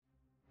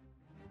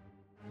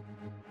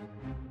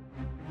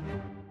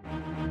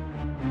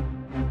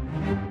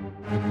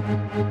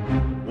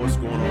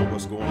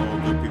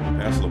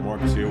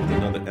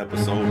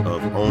episode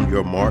of On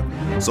Your Mark.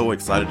 So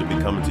excited to be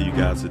coming to you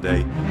guys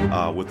today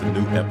with a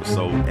new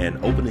episode and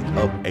opening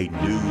up a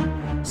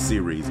new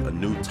series, a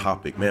new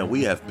topic. Man,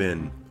 we have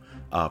been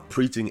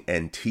preaching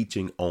and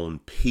teaching on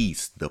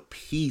peace, the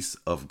peace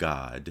of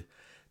God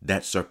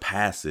that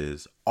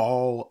surpasses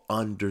all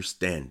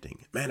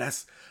understanding. Man,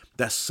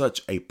 that's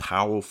such a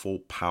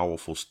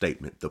powerful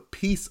statement. The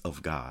peace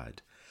of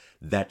God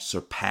that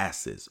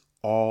surpasses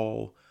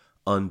all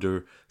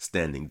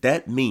understanding.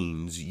 That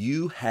means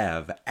you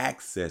have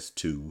access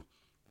to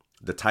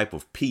the type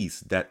of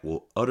peace that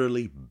will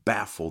utterly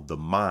baffle the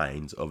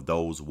minds of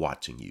those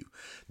watching you.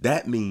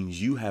 That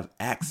means you have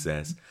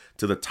access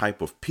to the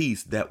type of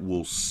peace that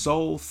will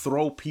so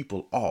throw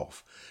people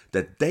off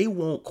that they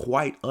won't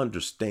quite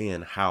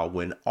understand how,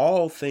 when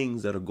all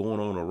things that are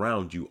going on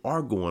around you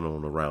are going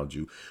on around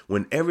you,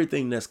 when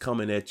everything that's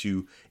coming at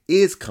you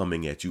is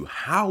coming at you,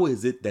 how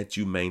is it that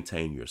you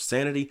maintain your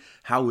sanity?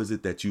 How is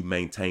it that you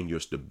maintain your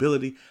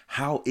stability?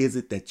 How is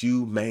it that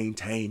you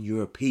maintain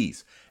your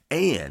peace?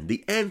 And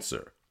the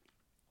answer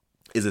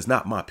is, it's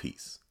not my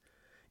peace.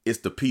 It's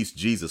the peace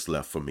Jesus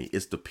left for me.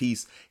 It's the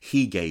peace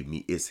he gave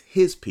me. It's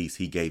his peace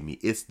he gave me.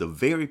 It's the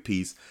very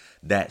peace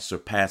that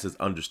surpasses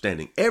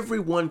understanding.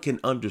 Everyone can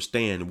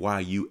understand why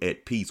you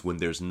at peace when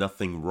there's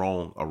nothing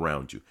wrong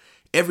around you.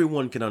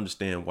 Everyone can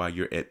understand why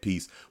you're at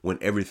peace when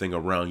everything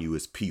around you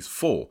is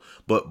peaceful.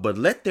 But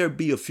let there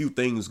be a few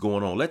things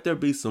going on. Let there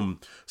be some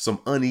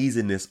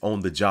uneasiness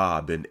on the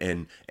job,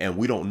 and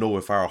we don't know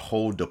if our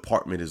whole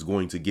department is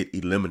going to get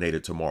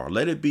eliminated tomorrow.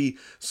 Let it be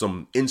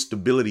some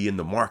instability in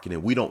the market,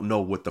 and we don't know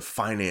what the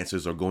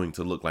finances are going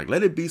to look like.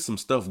 Let it be some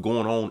stuff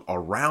going on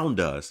around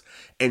us,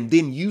 and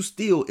then you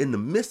still, in the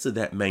midst of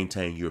that,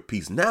 maintain your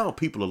peace. Now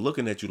people are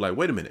looking at you like,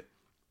 wait a minute.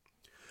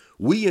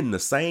 We in the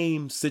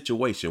same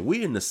situation.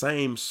 We in the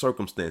same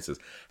circumstances.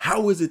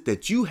 How is it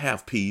that you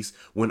have peace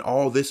when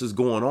all this is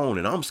going on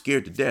and I'm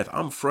scared to death?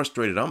 I'm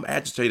frustrated. I'm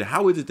agitated.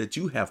 How is it that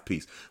you have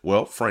peace?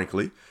 Well,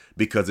 frankly,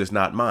 because it's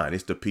not mine.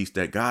 It's the peace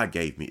that God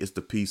gave me. It's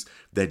the peace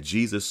that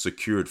Jesus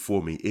secured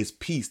for me. It's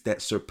peace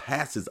that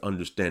surpasses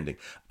understanding.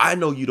 I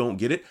know you don't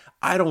get it.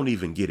 I don't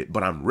even get it,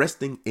 but I'm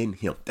resting in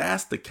him.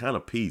 That's the kind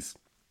of peace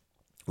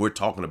we're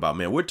talking about,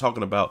 man. We're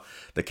talking about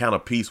the kind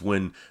of peace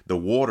when the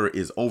water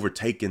is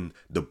overtaking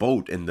the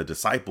boat and the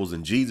disciples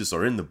and Jesus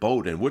are in the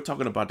boat. And we're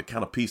talking about the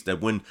kind of peace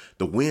that when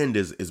the wind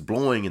is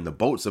blowing and the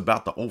boat's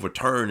about to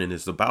overturn and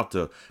it's about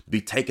to be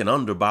taken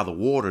under by the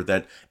water,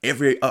 that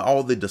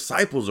all the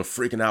disciples are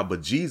freaking out,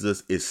 but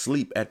Jesus is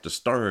asleep at the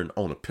stern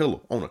on a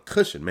pillow, on a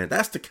cushion, man.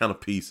 That's the kind of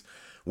peace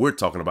we're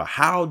talking about.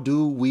 How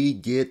do we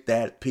get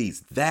that peace?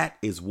 That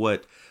is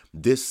what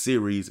this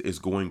series is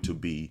going to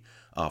be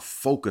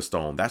focused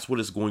on. That's what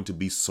it's going to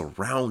be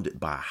surrounded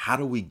by. How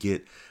do we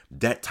get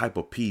that type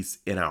of peace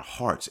in our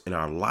hearts, in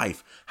our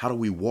life? How do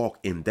we walk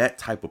in that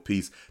type of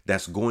peace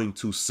that's going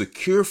to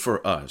secure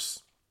for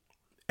us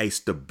a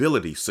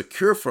stability,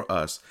 secure for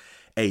us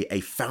a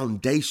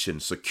foundation,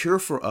 secure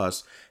for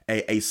us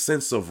a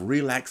sense of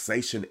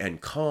relaxation and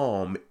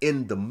calm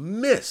in the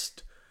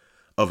midst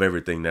of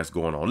everything that's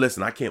going on?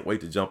 Listen, I can't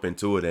wait to jump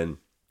into it. And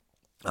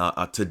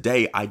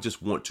today, I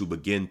just want to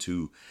begin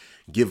to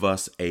give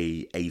us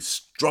a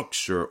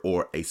structure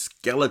or a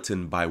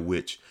skeleton by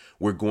which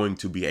we're going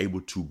to be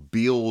able to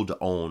build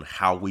on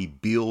how we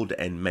build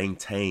and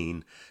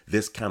maintain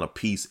this kind of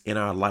peace in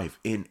our life,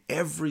 in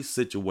every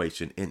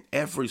situation, in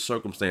every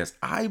circumstance.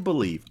 I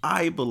believe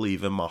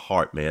in my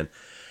heart, man,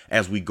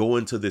 as we go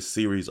into this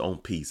series on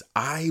peace,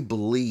 I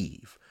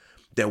believe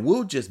that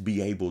we'll just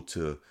be able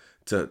to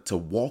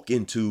walk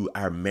into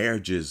our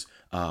marriages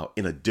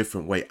in a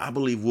different way. I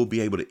believe we'll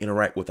be able to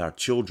interact with our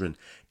children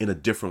in a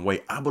different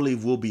way. I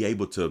believe we'll be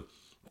able to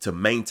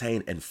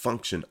maintain and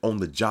function on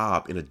the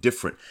job in a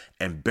different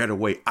and better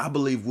way. I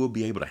believe we'll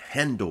be able to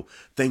handle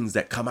things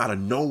that come out of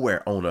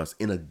nowhere on us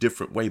in a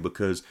different way,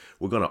 because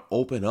we're going to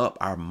open up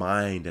our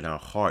mind and our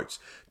hearts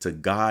to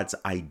God's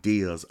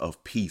ideas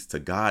of peace, to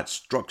God's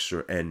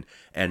structure and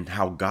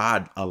how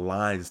God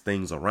aligns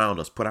things around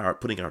us,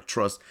 putting our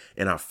trust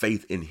and our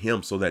faith in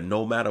him so that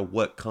no matter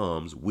what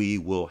comes, we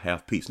will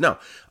have peace. Now,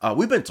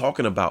 we've been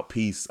talking about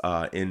peace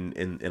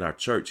in our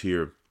church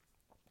here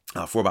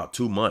for about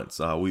 2 months.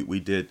 We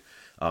did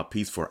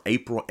peace for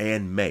April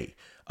and May.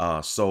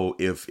 So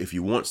if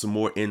you want some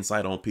more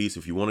insight on peace,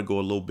 if you want to go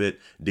a little bit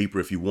deeper,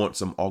 if you want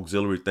some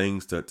auxiliary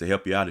things to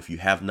help you out, if you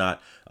have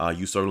not,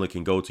 you certainly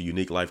can go to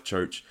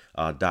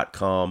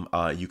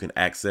uniquelifechurch.com. You can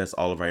access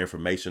all of our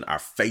information. Our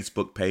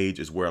Facebook page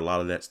is where a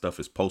lot of that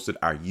stuff is posted.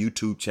 Our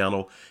YouTube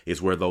channel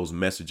is where those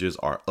messages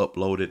are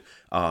uploaded.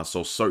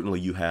 So certainly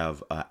you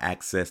have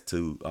access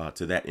to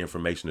that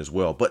information as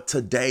well. But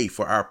today,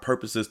 for our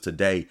purposes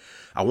today,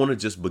 I want to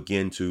just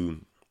begin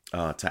to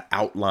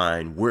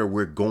outline where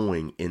we're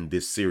going in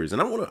this series.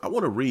 And I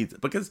want to read,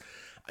 because,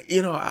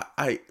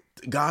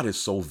 God is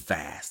so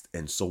vast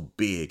and so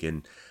big,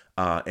 and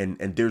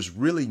there's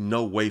really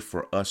no way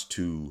for us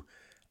to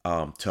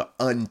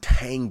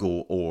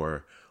untangle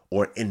or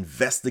or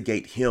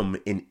investigate him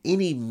in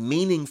any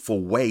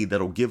meaningful way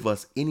that'll give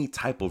us any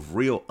type of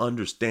real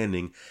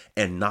understanding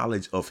and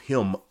knowledge of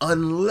him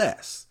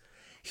unless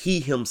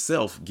he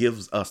himself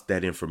gives us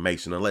that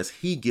information, unless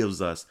he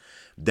gives us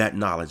that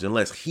knowledge,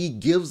 unless he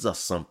gives us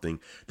something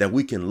that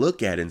we can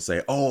look at and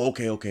say, oh,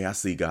 okay, I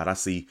see, God, I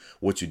see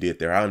what you did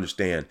there. I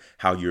understand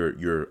how you're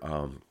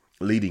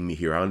leading me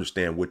here. I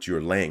understand what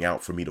you're laying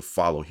out for me to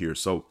follow here.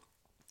 So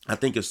I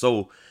think it's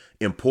so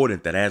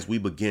important that as we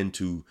begin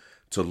to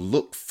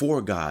look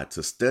for God,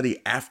 to study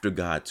after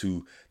God,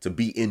 to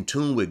be in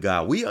tune with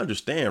God, we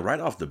understand right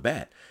off the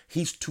bat,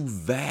 he's too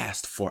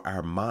vast for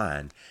our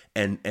mind,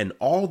 and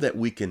all that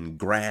we can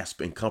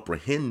grasp and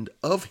comprehend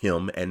of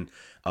him and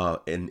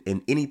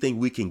anything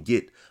we can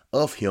get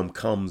of him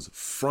comes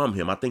from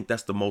him. I think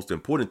that's the most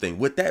important thing.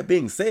 With that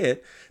being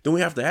said, then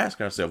we have to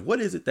ask ourselves, what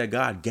is it that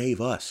God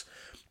gave us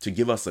to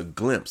give us a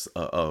glimpse,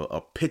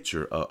 a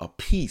picture, a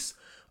piece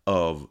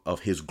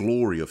of his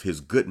glory, of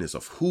his goodness,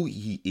 of who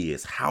he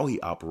is, how he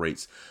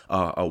operates,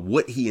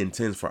 what he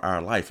intends for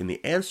our life? And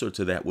the answer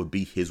to that would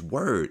be his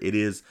word. It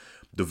is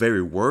the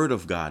very word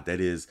of God that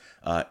is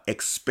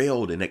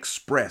expelled and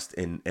expressed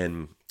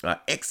and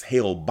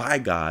exhaled by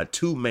God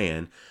to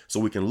man, so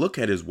we can look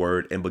at his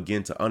word and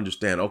begin to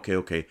understand,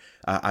 okay,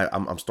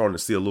 I'm starting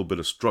to see a little bit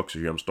of structure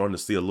here. I'm starting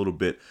to see a little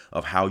bit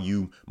of how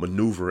you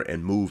maneuver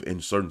and move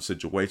in certain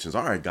situations.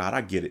 All right, God,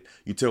 I get it.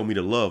 You tell me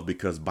to love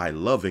because by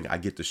loving, I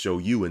get to show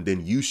you, and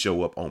then you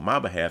show up on my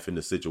behalf in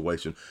the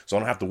situation. So I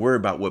don't have to worry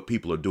about what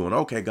people are doing.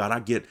 Okay, God, I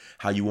get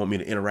how you want me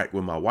to interact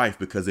with my wife,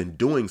 because in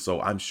doing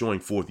so, I'm showing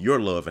forth your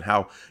love, and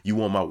how you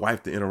want my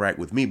wife to interact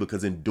with me,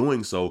 because in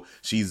doing so,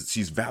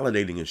 she's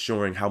validating and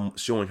showing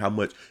how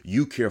much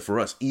you care for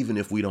us, even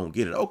if we don't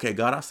get it. Okay,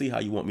 God, I see how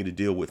you want me to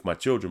deal with my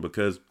children,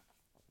 because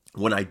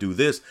when I do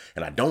this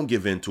and I don't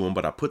give in to them,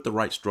 but I put the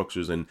right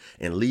structures and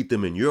lead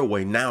them in your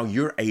way, now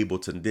you're able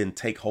to then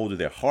take hold of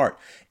their heart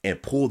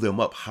and pull them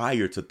up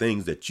higher to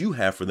things that you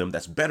have for them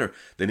that's better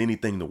than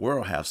anything the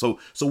world has. So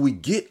we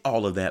get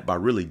all of that by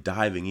really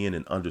diving in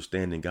and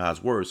understanding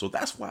God's word. So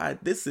that's why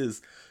this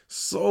is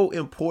so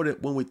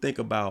important when we think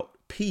about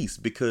peace,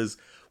 because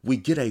we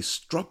get a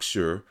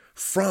structure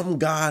from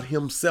God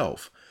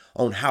himself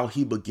on how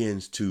he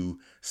begins to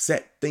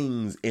set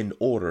things in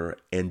order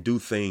and do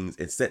things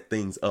and set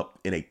things up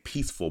in a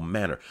peaceful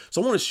manner.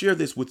 So I want to share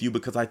this with you,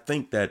 because I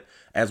think that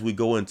as we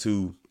go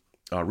into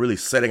really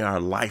setting our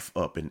life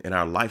up and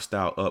our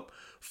lifestyle up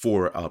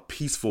for a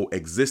peaceful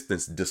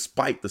existence,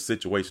 despite the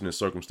situation and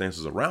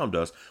circumstances around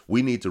us,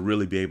 we need to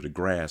really be able to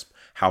grasp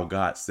how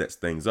God sets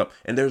things up.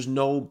 And there's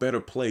no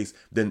better place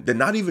than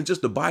not even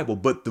just the Bible,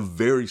 but the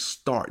very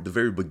start, the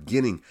very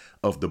beginning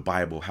of the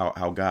Bible,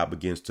 how God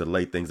begins to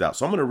lay things out.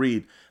 So I'm going to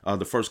read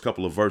the first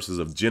couple of verses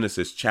of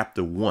Genesis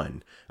chapter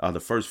 1, the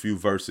first few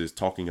verses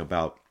talking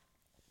about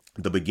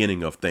the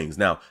beginning of things.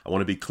 Now, I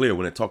want to be clear,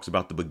 when it talks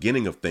about the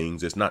beginning of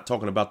things, it's not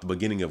talking about the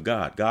beginning of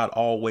God. God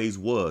always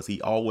was. He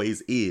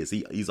always is.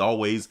 He's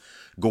always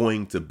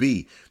going to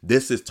be.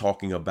 This is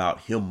talking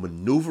about him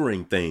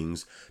maneuvering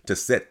things to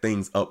set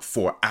things up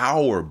for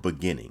our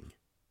beginning.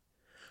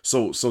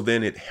 So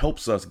then it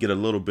helps us get a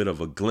little bit of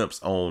a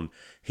glimpse on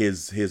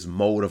his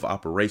mode of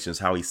operations,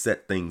 how he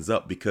set things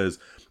up, because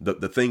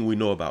the thing we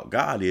know about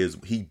God is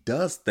he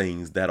does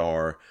things that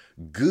are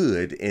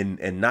good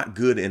and not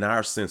good in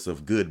our sense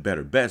of good,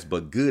 better, best,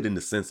 but good in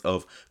the sense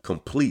of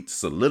complete,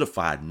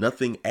 solidified,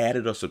 nothing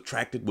added or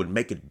subtracted would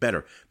make it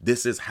better.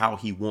 This is how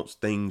he wants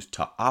things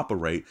to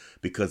operate,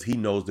 because he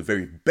knows the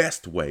very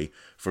best way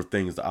for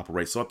things to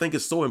operate. So I think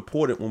it's so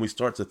important when we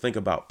start to think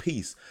about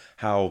peace,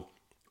 how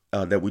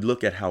that we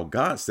look at how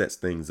God sets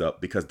things up,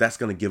 because that's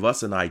going to give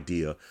us an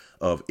idea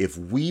of if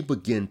we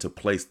begin to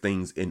place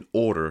things in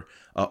order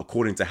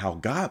according to how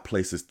God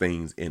places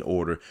things in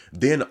order,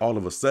 then all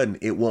of a sudden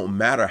it won't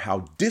matter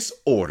how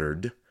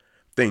disordered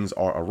things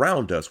are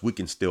around us. We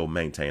can still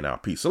maintain our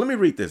peace. So let me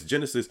read this.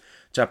 Genesis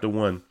chapter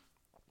 1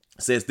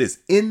 says this: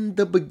 "In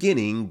the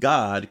beginning,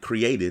 God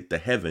created the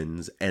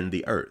heavens and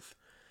the earth.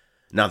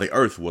 Now the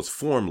earth was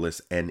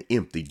formless and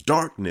empty.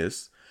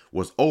 Darkness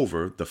was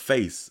over the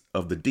face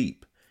of the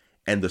deep,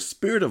 and the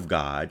Spirit of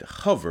God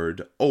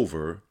hovered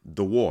over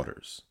the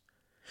waters.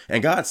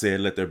 And God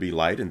said, let there be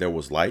light, and there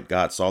was light.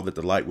 God saw that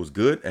the light was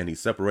good, and he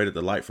separated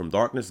the light from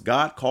darkness.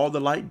 God called the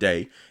light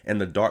day, and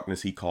the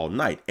darkness he called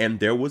night. And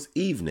there was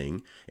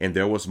evening, and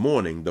there was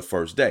morning the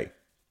first day.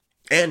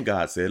 And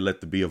God said,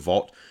 let there be a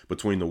vault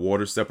between the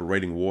waters,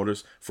 separating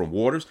waters from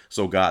waters.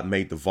 So God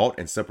made the vault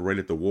and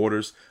separated the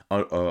waters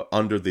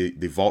under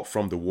the vault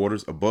from the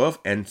waters above.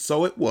 And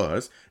so it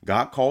was.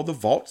 God called the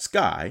vault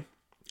sky,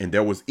 and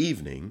there was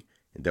evening,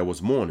 and there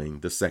was morning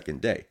the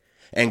second day.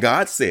 And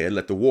God said,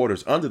 let the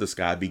waters under the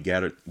sky be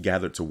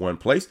gathered to one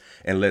place,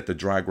 and let the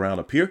dry ground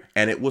appear.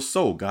 And it was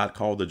so. God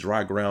called the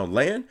dry ground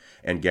land,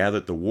 and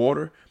gathered the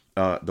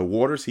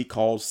waters he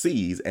called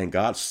seas. And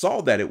God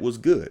saw that it was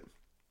good.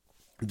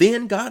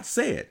 Then God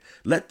said,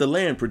 let the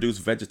land produce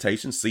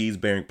vegetation, seeds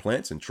bearing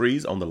plants, and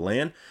trees on the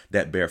land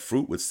that bear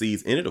fruit with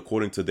seeds in it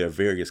according to their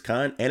various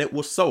kind. And it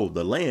was so.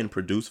 The land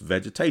produced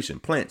vegetation,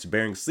 plants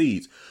bearing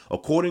seeds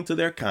according to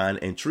their kind,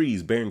 and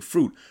trees bearing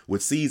fruit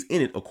with seeds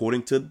in it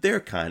according to their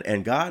kind.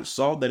 And God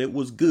saw that it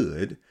was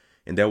good,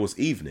 and there was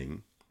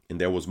evening, and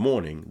there was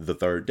morning the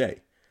third day.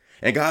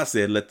 And God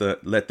said,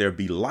 let there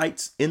be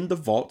lights in the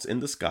vaults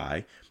in the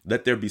sky.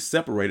 Let there be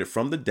separated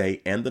from the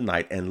day and the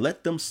night, and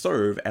let them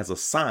serve as a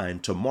sign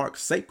to mark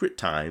sacred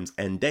times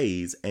and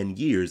days and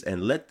years,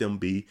 and let them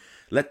be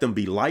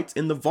lights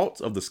in the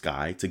vaults of the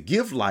sky to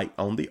give light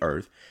on the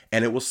earth.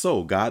 And it was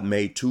so. God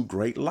made two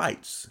great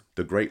lights,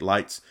 the great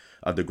light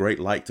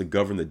to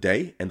govern the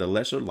day, and the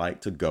lesser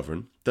light to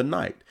govern the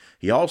night.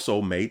 He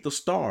also made the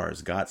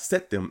stars. God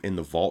set them in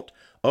the vault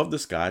of the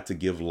sky to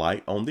give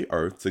light on the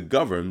earth, to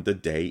govern the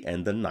day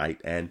and the night,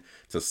 and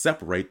to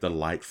separate the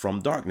light from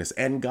darkness.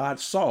 And God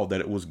saw that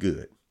it was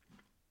good.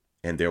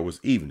 And there was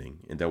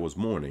evening, and there was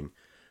morning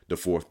the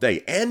fourth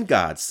day. And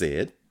God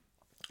said,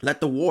 let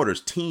the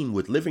waters teem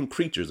with living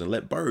creatures, and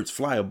let birds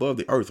fly above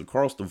the earth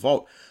across the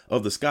vault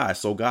of the sky.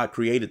 So God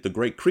created the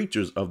great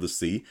creatures of the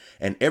sea,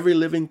 and every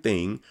living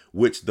thing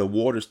which the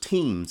waters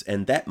teems,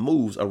 and that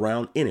moves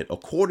around in it,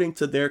 according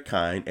to their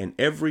kind, and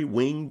every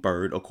winged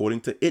bird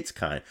according to its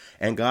kind.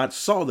 And God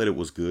saw that it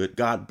was good.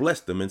 God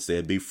blessed them and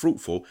said, be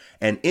fruitful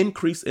and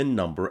increase in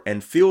number,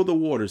 and fill the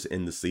waters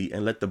in the sea,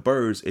 and let the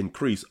birds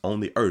increase on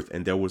the earth.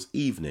 And there was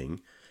evening,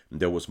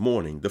 there was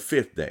morning the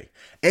fifth day.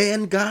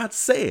 And God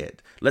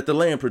said, let the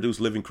land produce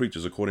living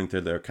creatures according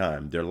to their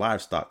kind, their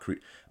livestock,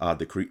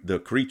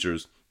 the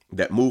creatures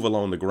that move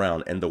along the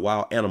ground, and the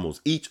wild animals,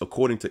 each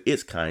according to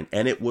its kind.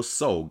 And it was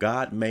so.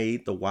 God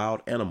made the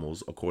wild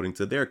animals according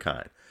to their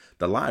kind,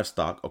 the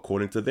livestock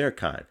according to their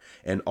kind,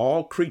 and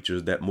all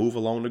creatures that move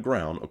along the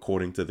ground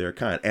according to their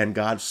kind. And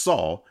God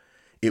saw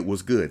it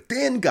was good.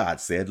 Then God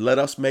said, let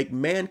us make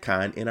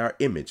mankind in our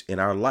image, in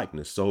our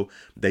likeness, so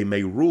they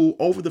may rule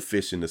over the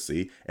fish in the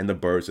sea and the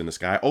birds in the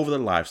sky, over the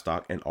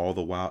livestock and all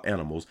the wild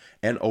animals,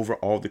 and over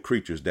all the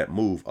creatures that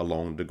move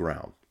along the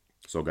ground.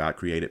 So God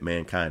created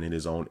mankind in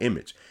his own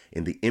image.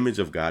 In the image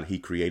of God, he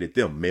created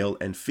them, male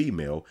and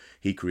female.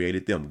 He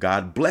created them.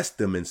 God blessed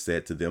them and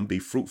said to them, be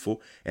fruitful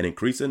and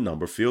increase in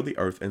number, fill the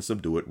earth and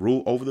subdue it,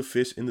 rule over the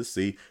fish in the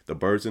sea, the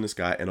birds in the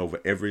sky, and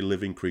over every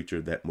living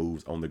creature that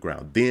moves on the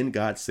ground. Then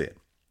God said,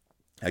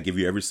 I give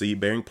you every seed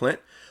bearing plant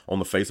on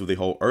the face of the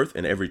whole earth,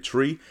 and every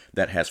tree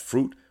that has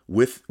fruit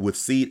with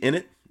seed in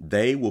it.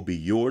 They will be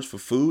yours for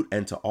food,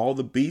 and to all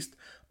the beasts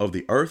of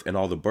the earth and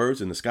all the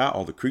birds in the sky,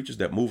 all the creatures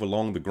that move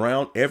along the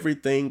ground,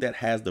 everything that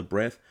has the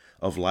breath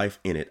of life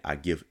in it, I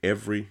give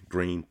every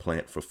green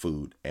plant for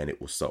food. And it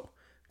was so.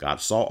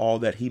 God saw all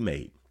that he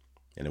made,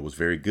 and it was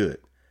very good.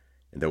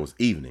 And there was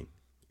evening,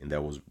 and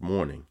there was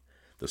morning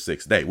the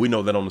sixth day. We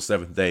know that on the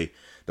seventh day,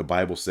 the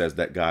Bible says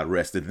that God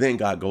rested. Then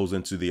God goes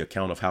into the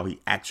account of how he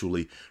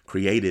actually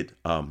created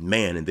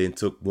man, and then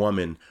took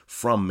woman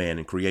from man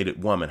and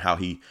created woman, how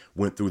he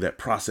went through that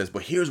process.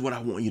 But here's what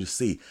I want you to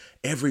see.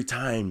 Every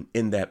time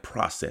in that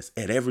process,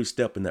 at every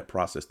step in that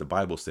process, the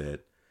Bible said,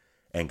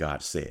 and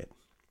God said.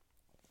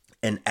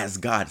 And as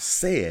God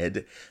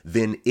said,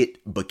 then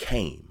it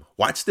became.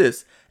 Watch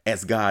this.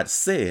 As God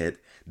said,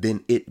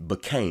 then it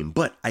became.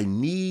 But I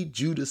need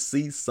you to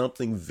see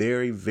something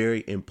very,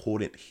 very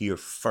important here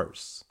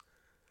first.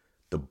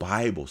 The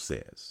Bible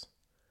says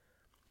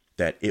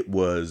that it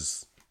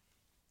was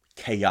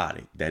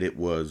chaotic, that it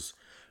was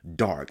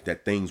dark,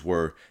 that things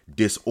were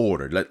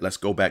disordered. Let's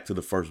go back to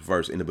the first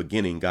verse. In the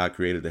beginning, God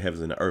created the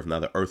heavens and the earth.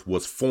 Now the earth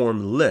was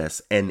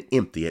formless and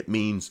empty. It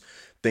means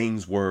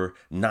things were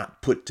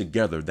not put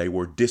together. They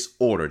were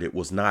disordered. It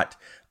was not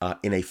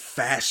in a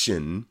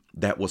fashion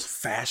that was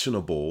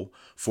fashionable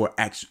for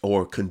action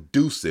or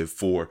conducive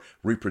for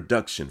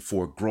reproduction,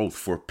 for growth,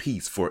 for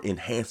peace, for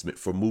enhancement,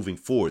 for moving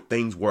forward.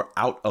 Things were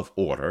out of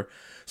order.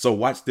 So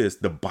watch this.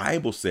 The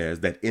Bible says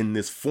that in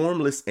this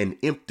formless and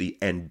empty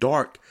and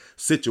dark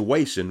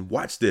situation,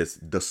 watch this,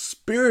 the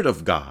Spirit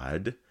of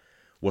God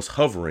was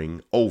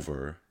hovering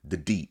over the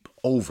deep,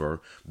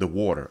 over the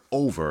water,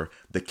 over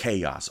the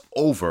chaos,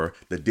 over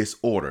the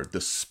disorder.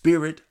 The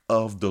Spirit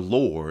of the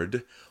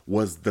Lord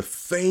was the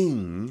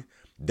thing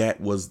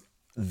that was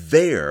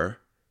there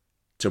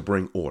to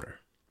bring order.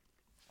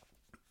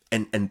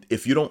 And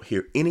if you don't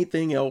hear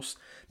anything else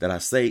that I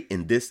say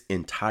in this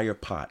entire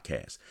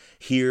podcast,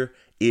 here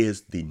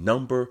is the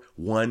number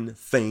one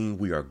thing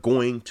we are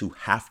going to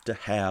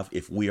have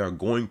if we are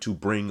going to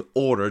bring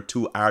order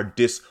to our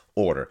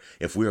disorder,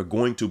 if we are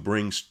going to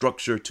bring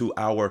structure to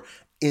our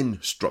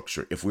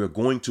infrastructure, if we're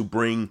going to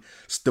bring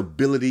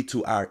stability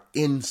to our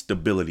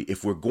instability,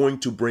 if we're going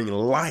to bring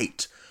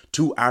light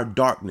to our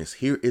darkness.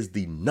 Here is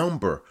the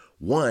number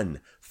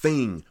one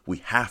thing we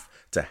have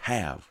to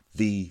have.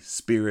 The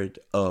Spirit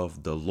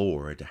of the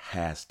Lord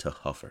has to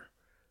hover.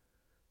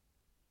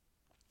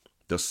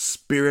 The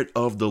Spirit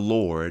of the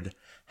Lord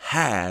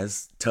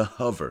has to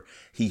hover.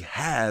 He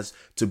has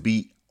to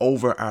be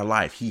over our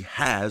life. He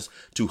has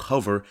to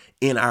hover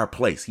in our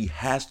place. He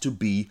has to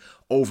be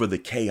over the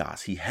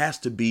chaos. He has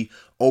to be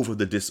over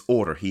the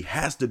disorder. He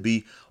has to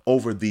be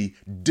over the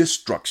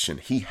destruction.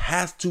 He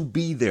has to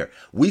be there.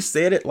 We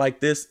said it like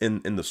this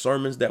in the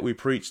sermons that we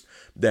preached,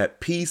 that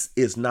peace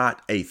is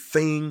not a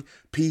thing.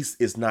 Peace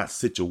is not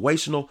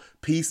situational.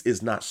 Peace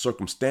is not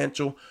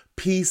circumstantial.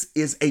 Peace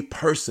is a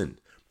person.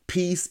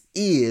 Peace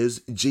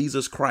is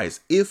Jesus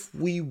Christ. If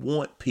we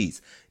want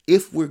peace,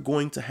 if we're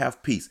going to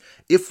have peace,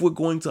 if we're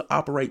going to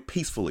operate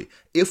peacefully,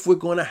 if we're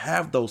going to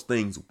have those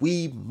things,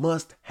 we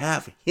must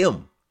have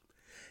him.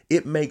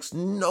 It makes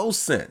no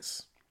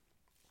sense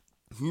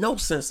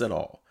at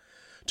all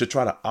to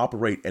try to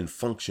operate and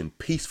function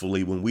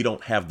peacefully when we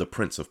don't have the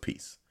Prince of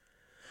Peace.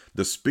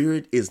 The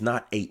Spirit is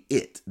not a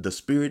it. The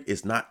Spirit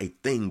is not a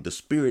thing. The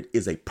Spirit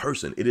is a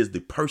person. It is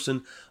the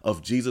person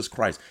of Jesus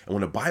Christ. And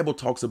when the Bible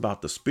talks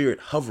about the Spirit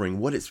hovering,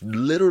 what it's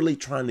literally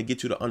trying to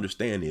get you to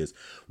understand is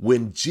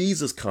when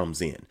Jesus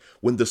comes in,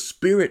 when the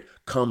Spirit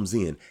comes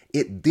in,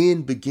 it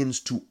then begins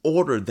to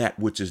order that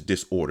which is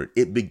disordered.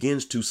 It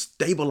begins to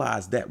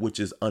stabilize that which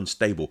is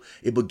unstable.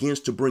 It begins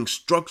to bring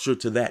structure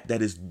to that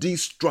is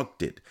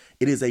destructed.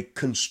 It is a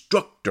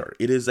constructor.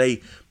 It is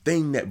a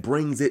thing that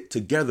brings it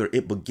together.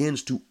 It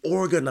begins to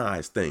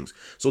organize things.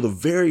 So the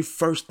very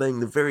first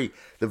thing, the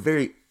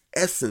very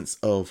essence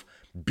of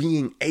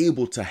being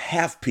able to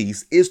have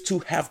peace is to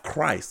have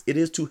Christ. It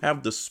is to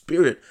have the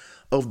Spirit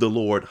of the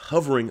Lord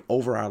hovering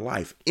over our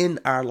life, in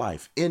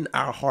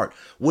our heart.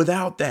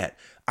 Without that,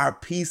 our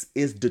peace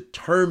is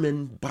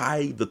determined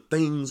by the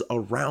things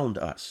around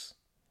us.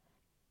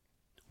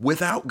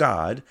 Without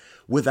God,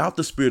 without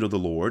the Spirit of the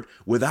Lord,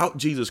 without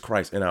Jesus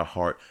Christ in our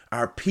heart,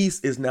 our peace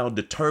is now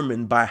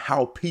determined by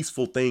how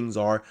peaceful things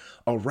are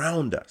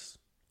around us.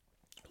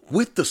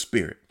 With the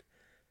Spirit,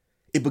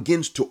 it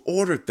begins to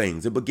order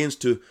things. It begins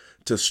to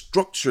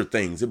structure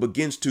things. It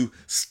begins to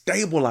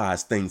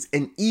stabilize things.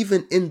 And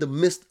even in the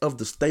midst of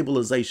the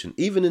stabilization,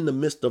 even in the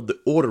midst of the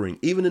ordering,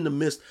 even in the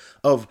midst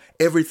of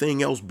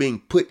everything else being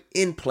put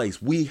in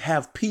place, we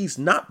have peace,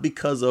 not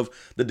because of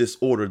the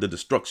disorder, the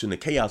destruction, the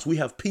chaos. We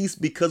have peace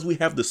because we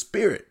have the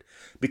Spirit,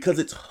 because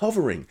it's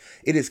hovering,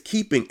 it is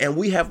keeping. And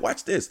we have,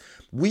 watch this,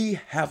 we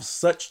have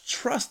such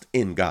trust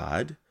in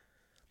God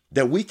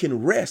that we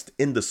can rest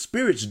in the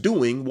Spirit's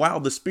doing while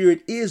the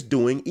Spirit is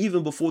doing,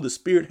 even before the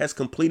Spirit has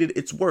completed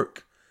its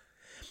work.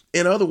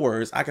 In other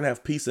words, I can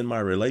have peace in my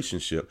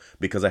relationship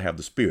because I have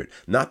the Spirit.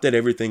 Not that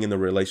everything in the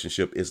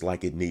relationship is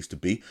like it needs to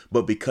be,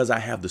 but because I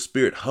have the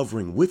Spirit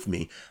hovering with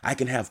me, I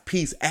can have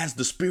peace as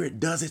the Spirit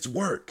does its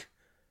work.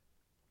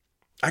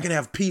 I can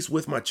have peace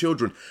with my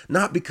children,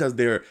 not because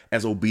they're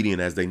as obedient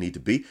as they need to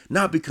be,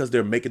 not because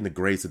they're making the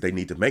grades that they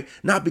need to make,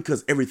 not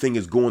because everything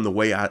is going the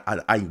way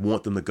I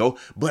want them to go,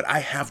 but I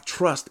have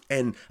trust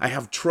and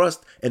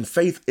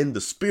faith in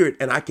the Spirit,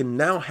 and I can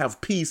now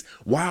have peace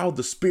while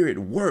the Spirit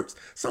works.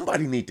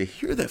 Somebody need to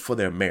hear that for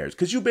their marriage,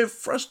 because you've been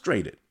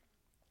frustrated.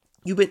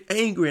 You've been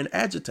angry and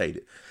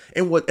agitated.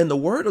 And the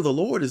word of the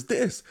Lord is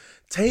this: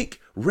 take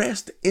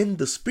rest in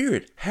the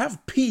Spirit.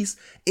 Have peace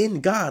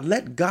in God.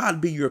 Let God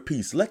be your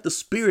peace. Let the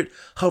Spirit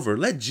hover.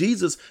 Let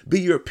Jesus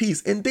be your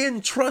peace. And then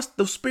trust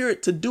the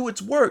Spirit to do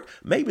its work.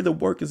 Maybe the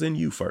work is in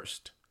you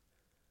first.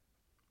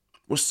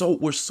 We're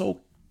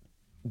so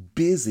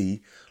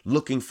busy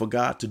looking for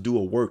God to do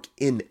a work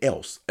in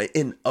else,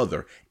 in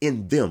other,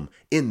 in them,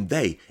 in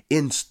they,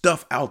 in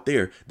stuff out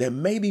there, that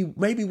maybe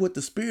what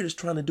the Spirit is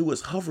trying to do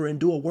is hover and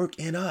do a work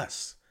in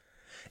us.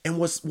 And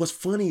what's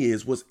funny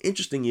is, what's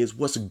interesting is,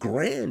 what's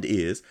grand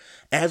is,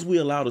 as we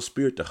allow the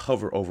Spirit to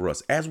hover over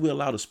us, as we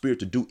allow the Spirit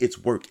to do its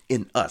work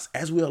in us,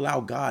 as we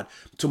allow God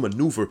to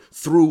maneuver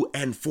through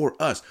and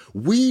for us,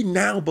 we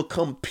now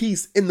become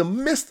peace in the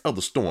midst of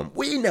the storm.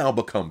 We now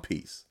become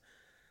peace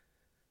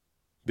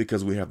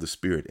because we have the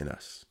Spirit in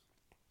us.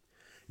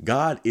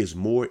 God is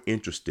more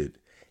interested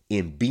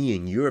in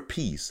being your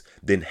peace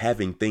than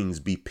having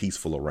things be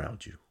peaceful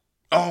around you.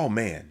 Oh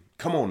man,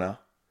 come on now.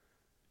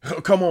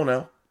 Come on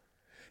now.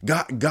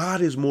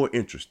 God is more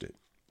interested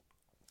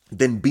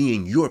than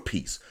being your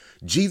peace.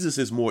 Jesus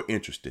is more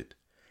interested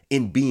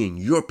in being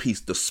your peace.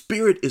 The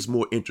Spirit is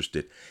more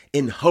interested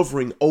in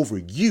hovering over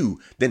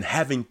you than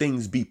having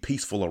things be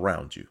peaceful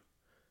around you.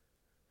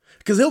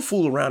 Because he'll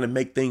fool around and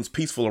make things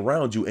peaceful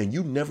around you, and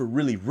you never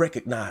really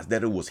recognize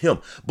that it was him.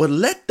 But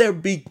let there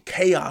be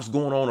chaos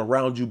going on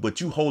around you,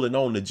 but you holding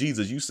on to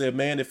Jesus. You said,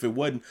 man, if it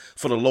wasn't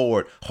for the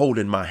Lord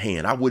holding my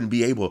hand, I wouldn't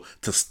be able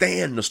to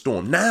stand the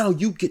storm. Now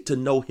you get to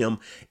know him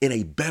in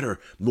a better,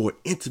 more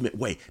intimate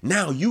way.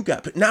 Now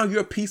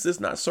your peace is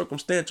not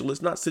circumstantial.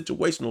 It's not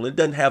situational. It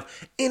doesn't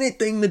have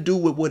anything to do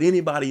with what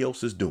anybody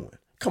else is doing.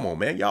 Come on,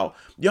 man. Y'all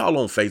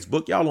on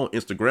Facebook, y'all on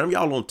Instagram,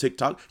 y'all on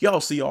TikTok, y'all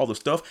see all the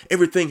stuff.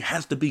 Everything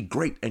has to be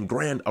great and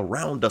grand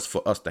around us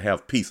for us to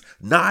have peace.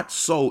 Not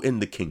so in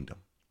the kingdom.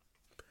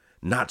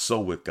 Not so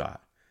with God.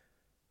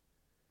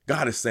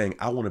 God is saying,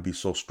 I want to be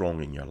so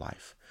strong in your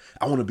life.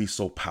 I want to be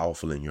so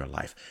powerful in your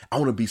life. I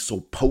want to be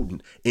so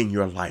potent in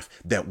your life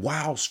that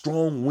while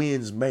strong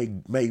winds may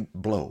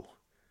blow,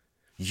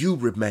 You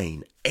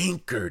remain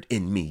anchored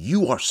in me.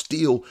 You are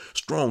still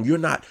strong. You're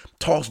not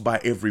tossed by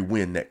every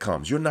wind that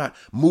comes. You're not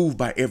moved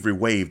by every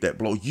wave that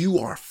blows. You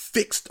are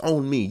fixed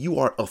on me. You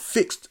are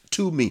affixed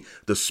to me.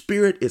 The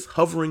Spirit is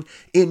hovering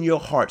in your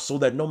heart so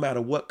that no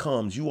matter what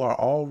comes, you are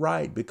all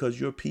right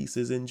because your peace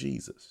is in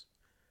Jesus.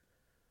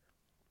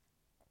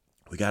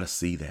 We got to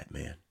see that,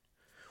 man.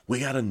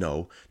 We got to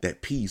know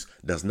that peace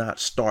does not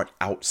start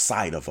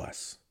outside of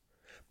us.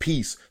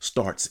 Peace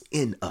starts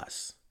in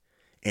us.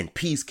 And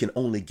peace can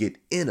only get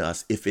in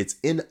us if it's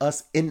in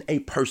us, in a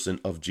person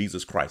of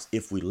Jesus Christ.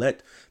 If we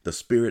let the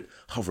Spirit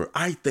hover,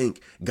 I think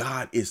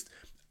God is,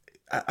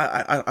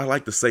 I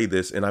like to say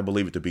this, and I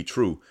believe it to be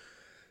true.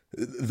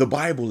 The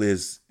Bible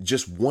is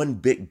just one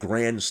big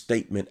grand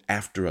statement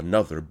after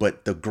another,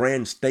 but the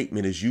grand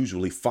statement is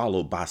usually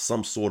followed by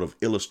some sort of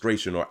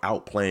illustration or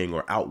outplaying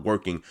or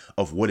outworking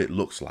of what it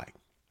looks like.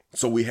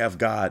 So we have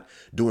God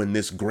doing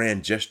this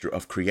grand gesture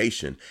of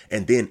creation,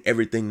 and then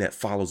everything that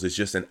follows is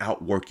just an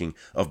outworking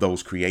of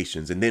those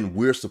creations. And then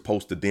we're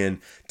supposed to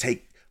then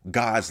take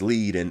God's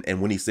lead.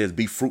 And when he says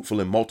be fruitful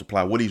and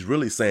multiply, what he's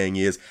really saying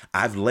is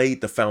I've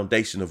laid the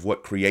foundation of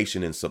what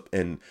creation and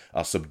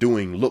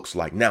subduing looks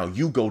like. Now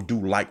you go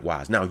do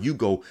likewise. Now you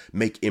go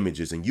make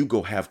images and you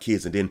go have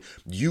kids, and then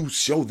you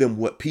show them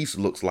what peace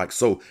looks like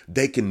so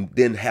they can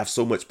then have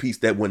so much peace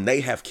that when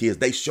they have kids,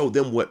 they show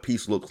them what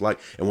peace looks like.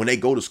 And when they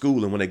go to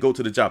school and when they go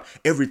to the job,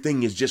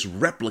 everything is just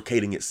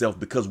replicating itself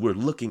because we're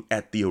looking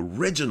at the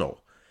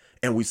original.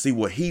 And we see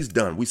what he's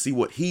done. We see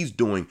what he's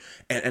doing.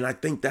 And I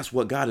think that's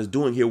what God is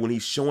doing here when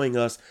he's showing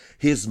us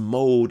his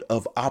mode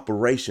of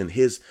operation.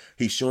 He's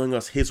showing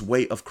us his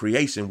way of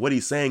creation. What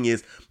he's saying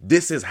is,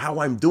 this is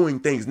how I'm doing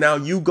things. Now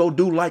you go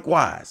do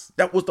likewise.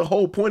 That was the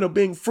whole point of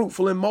being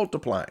fruitful and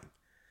multiplying.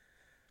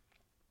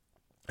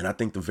 And I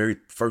think the very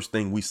first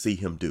thing we see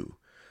him do,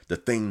 the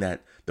thing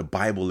that the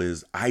Bible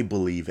is, I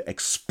believe,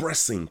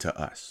 expressing to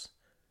us,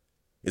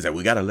 is that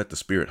we got to let the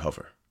Spirit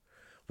hover.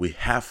 We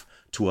have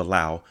to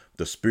allow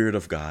the Spirit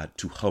of God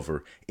to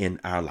hover in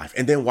our life.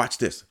 And then watch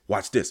this.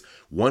 Watch this.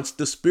 Once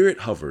the Spirit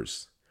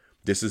hovers,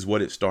 this is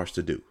what it starts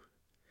to do.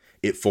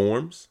 It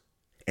forms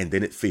and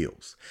then it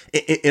fills.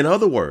 In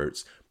other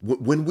words,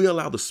 when we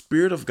allow the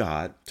Spirit of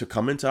God to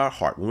come into our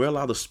heart, when we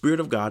allow the Spirit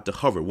of God to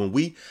hover, when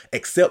we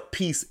accept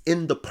peace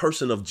in the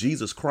person of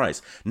Jesus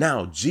Christ,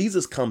 now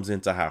Jesus comes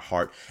into our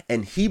heart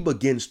and he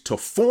begins to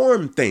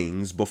form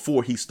things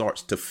before he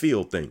starts to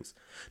feel things.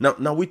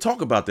 Now we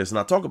talk about this, and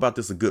I talk about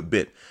this a good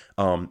bit,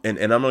 and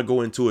I'm going to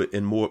go into it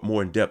in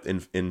more in depth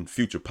in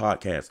future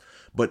podcasts.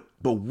 But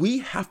we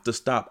have to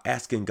stop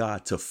asking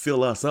God to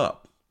fill us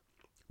up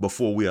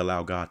before we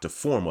allow God to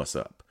form us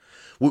up.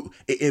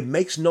 It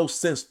makes no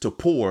sense to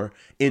pour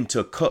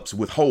into cups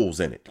with holes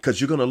in it because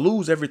you're going to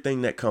lose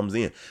everything that comes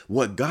in.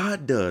 What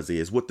God does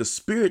is, what the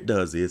Spirit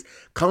does is,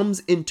 comes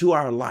into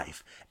our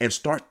life and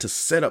start to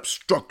set up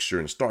structure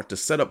and start to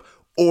set up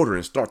order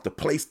and start to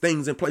place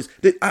things in place.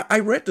 I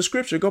read the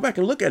scripture. Go back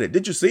and look at it.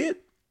 Did you see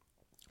it?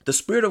 The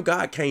Spirit of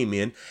God came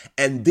in,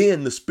 and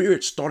then the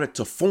Spirit started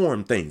to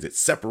form things. It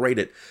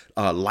separated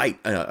light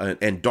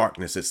and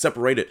darkness. It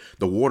separated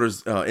the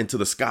waters into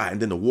the sky,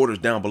 and then the waters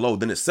down below.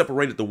 Then it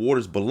separated the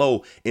waters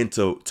below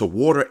into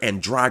water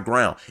and dry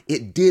ground.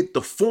 It did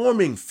the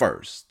forming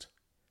first.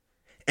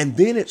 And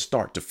then it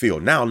start to fill.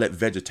 Now let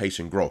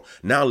vegetation grow.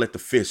 Now let the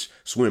fish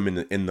swim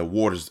in the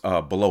waters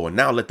below. And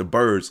now let the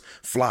birds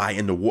fly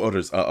in the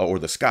waters or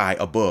the sky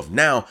above.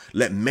 Now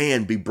let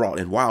man be brought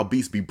and wild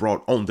beasts be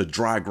brought on the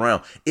dry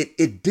ground.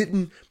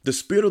 The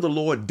Spirit of the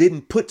Lord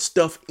didn't put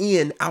stuff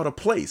in out of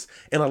place.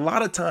 And a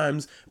lot of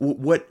times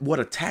what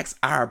attacks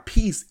our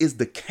peace is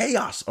the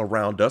chaos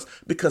around us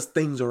because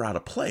things are out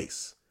of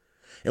place.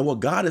 And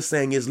what God is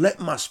saying is, let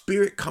my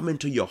Spirit come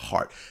into your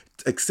heart.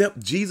 Accept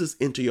Jesus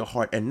into your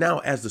heart. And now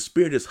as the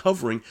Spirit is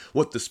hovering,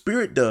 what the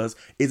Spirit does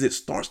is it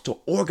starts to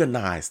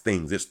organize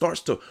things. It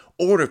starts to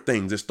order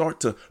things. It starts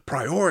to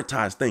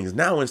prioritize things.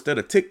 Now, instead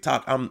of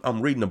TikTok,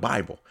 I'm reading the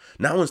Bible.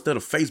 Now, instead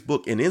of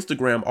Facebook and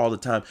Instagram all the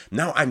time,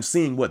 now I'm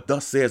seeing what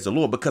thus says the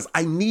Lord, because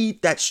I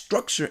need that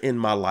structure in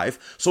my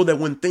life so that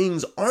when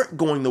things aren't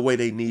going the way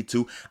they need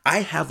to, I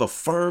have a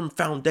firm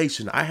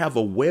foundation. I have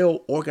a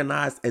well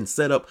organized and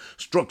set up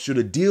structure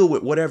to deal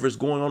with whatever is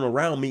going on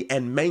around me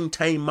and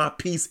maintain my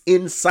peace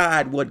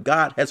inside what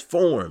God has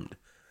formed.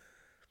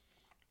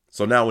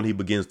 So now when he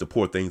begins to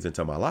pour things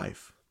into my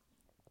life,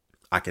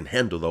 I can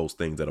handle those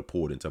things that are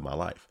poured into my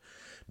life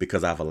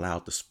because I've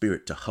allowed the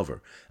Spirit to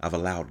hover. I've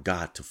allowed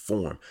God to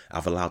form.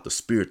 I've allowed the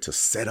Spirit to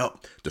set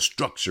up the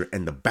structure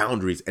and the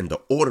boundaries and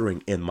the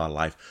ordering in my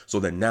life so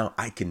that now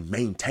I can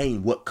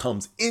maintain what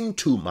comes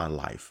into my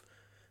life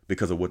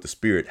because of what the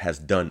Spirit has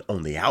done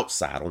on the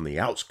outside, on the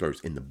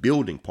outskirts, in the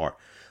building part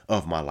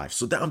of my life.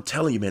 So I'm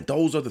telling you, man,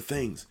 those are the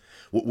things.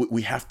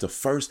 We have to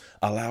first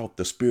allow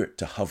the Spirit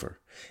to hover.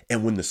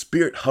 And when the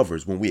Spirit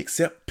hovers, when we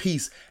accept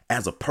peace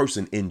as a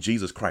person in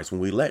Jesus Christ,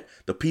 when we let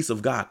the peace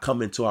of God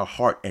come into our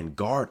heart and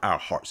guard our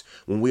hearts,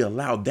 when we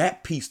allow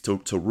that peace to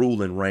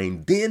rule and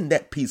reign, then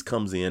that peace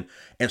comes in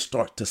and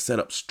starts to set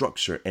up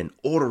structure and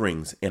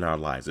orderings in our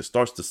lives. It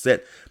starts to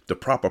set the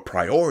proper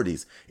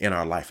priorities in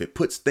our life. It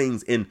puts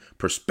things in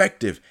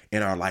perspective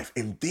in our life.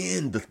 And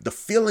then the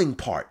feeling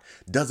part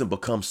doesn't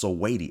become so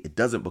weighty. It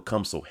doesn't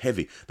become so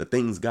heavy. The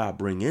things God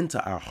bring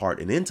into our heart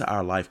and into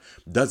our life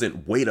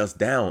doesn't weight us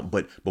down,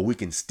 but we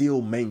can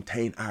still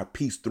maintain our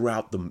peace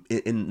throughout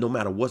in no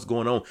matter what's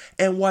going on.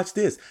 And watch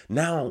this.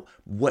 Now,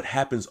 what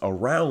happens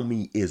around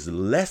me is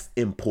less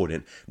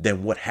important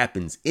than what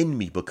happens in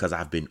me, because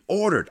I've been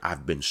ordered,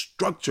 I've been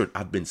structured,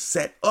 I've been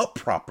set up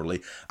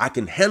properly. I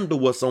can handle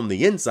what's on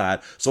the inside,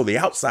 so the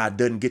outside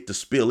doesn't get to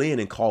spill in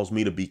and cause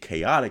me to be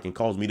chaotic and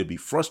cause me to be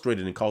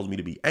frustrated and cause me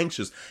to be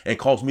anxious and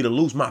cause me to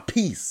lose my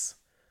peace.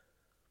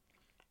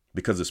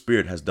 Because the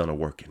Spirit has done a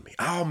work in me.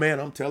 Oh, man,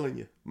 I'm telling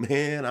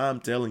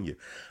you.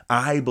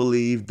 I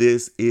believe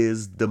this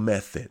is the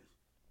method.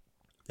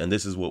 And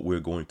this is what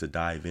we're going to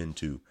dive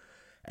into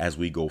as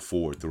we go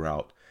forward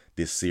throughout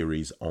this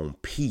series on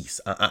peace.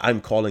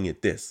 I'm calling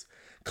it this: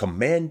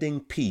 commanding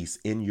peace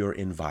in your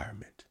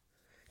environment.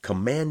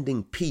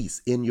 Commanding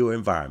peace in your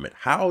environment.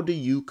 How do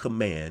you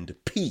command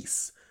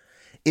peace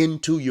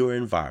into your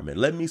environment?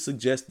 Let me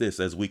suggest this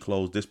as we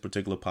close this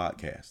particular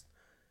podcast.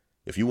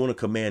 If you want to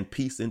command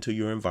peace into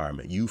your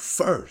environment, you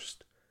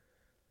first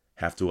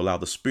have to allow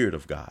the Spirit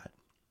of God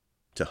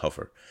to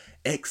hover.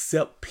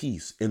 Accept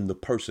peace in the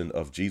person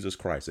of Jesus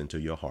Christ into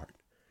your heart.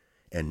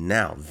 And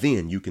now,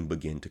 then you can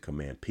begin to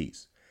command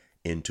peace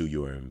into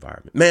your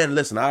environment. Man,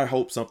 listen, I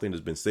hope something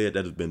has been said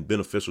that has been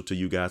beneficial to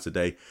you guys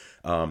today.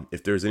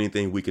 If there's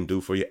anything we can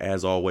do for you,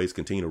 as always,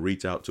 continue to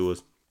reach out to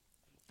us.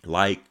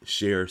 Like,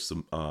 share,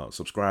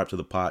 subscribe to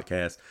the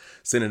podcast,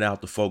 send it out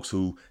to folks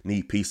who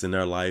need peace in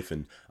their life,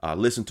 and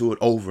listen to it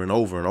over and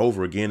over and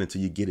over again until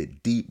you get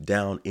it deep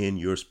down in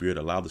your spirit.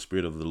 Allow the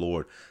Spirit of the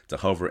Lord to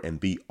hover and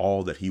be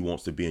all that he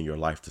wants to be in your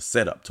life, to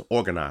set up, to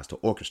organize, to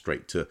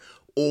orchestrate, to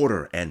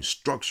order and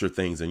structure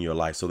things in your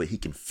life so that he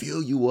can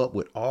fill you up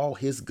with all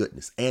his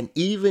goodness. And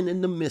even in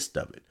the midst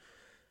of it,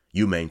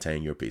 you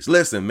maintain your peace.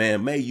 Listen,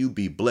 man, may you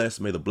be blessed.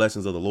 May the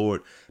blessings of the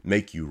Lord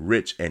make you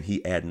rich and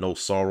he add no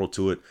sorrow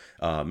to it.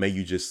 May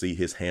you just see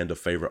his hand of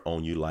favor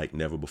on you like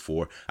never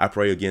before. I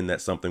pray again that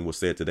something was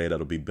said today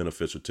that'll be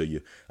beneficial to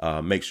you.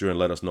 Make sure and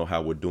let us know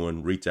how we're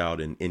doing. Reach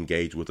out and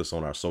engage with us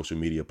on our social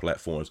media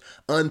platforms.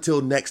 Until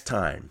next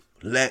time,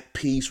 let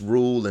peace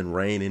rule and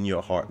reign in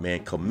your heart,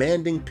 man.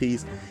 Commanding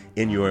peace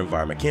in your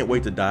environment. Can't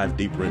wait to dive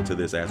deeper into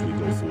this as we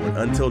go forward.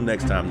 Until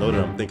next time, know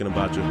that I'm thinking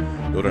about you.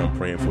 Know that I'm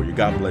praying for you.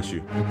 God bless you.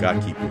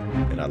 God keep you.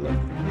 And I love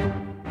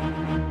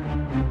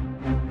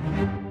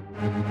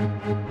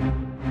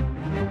you.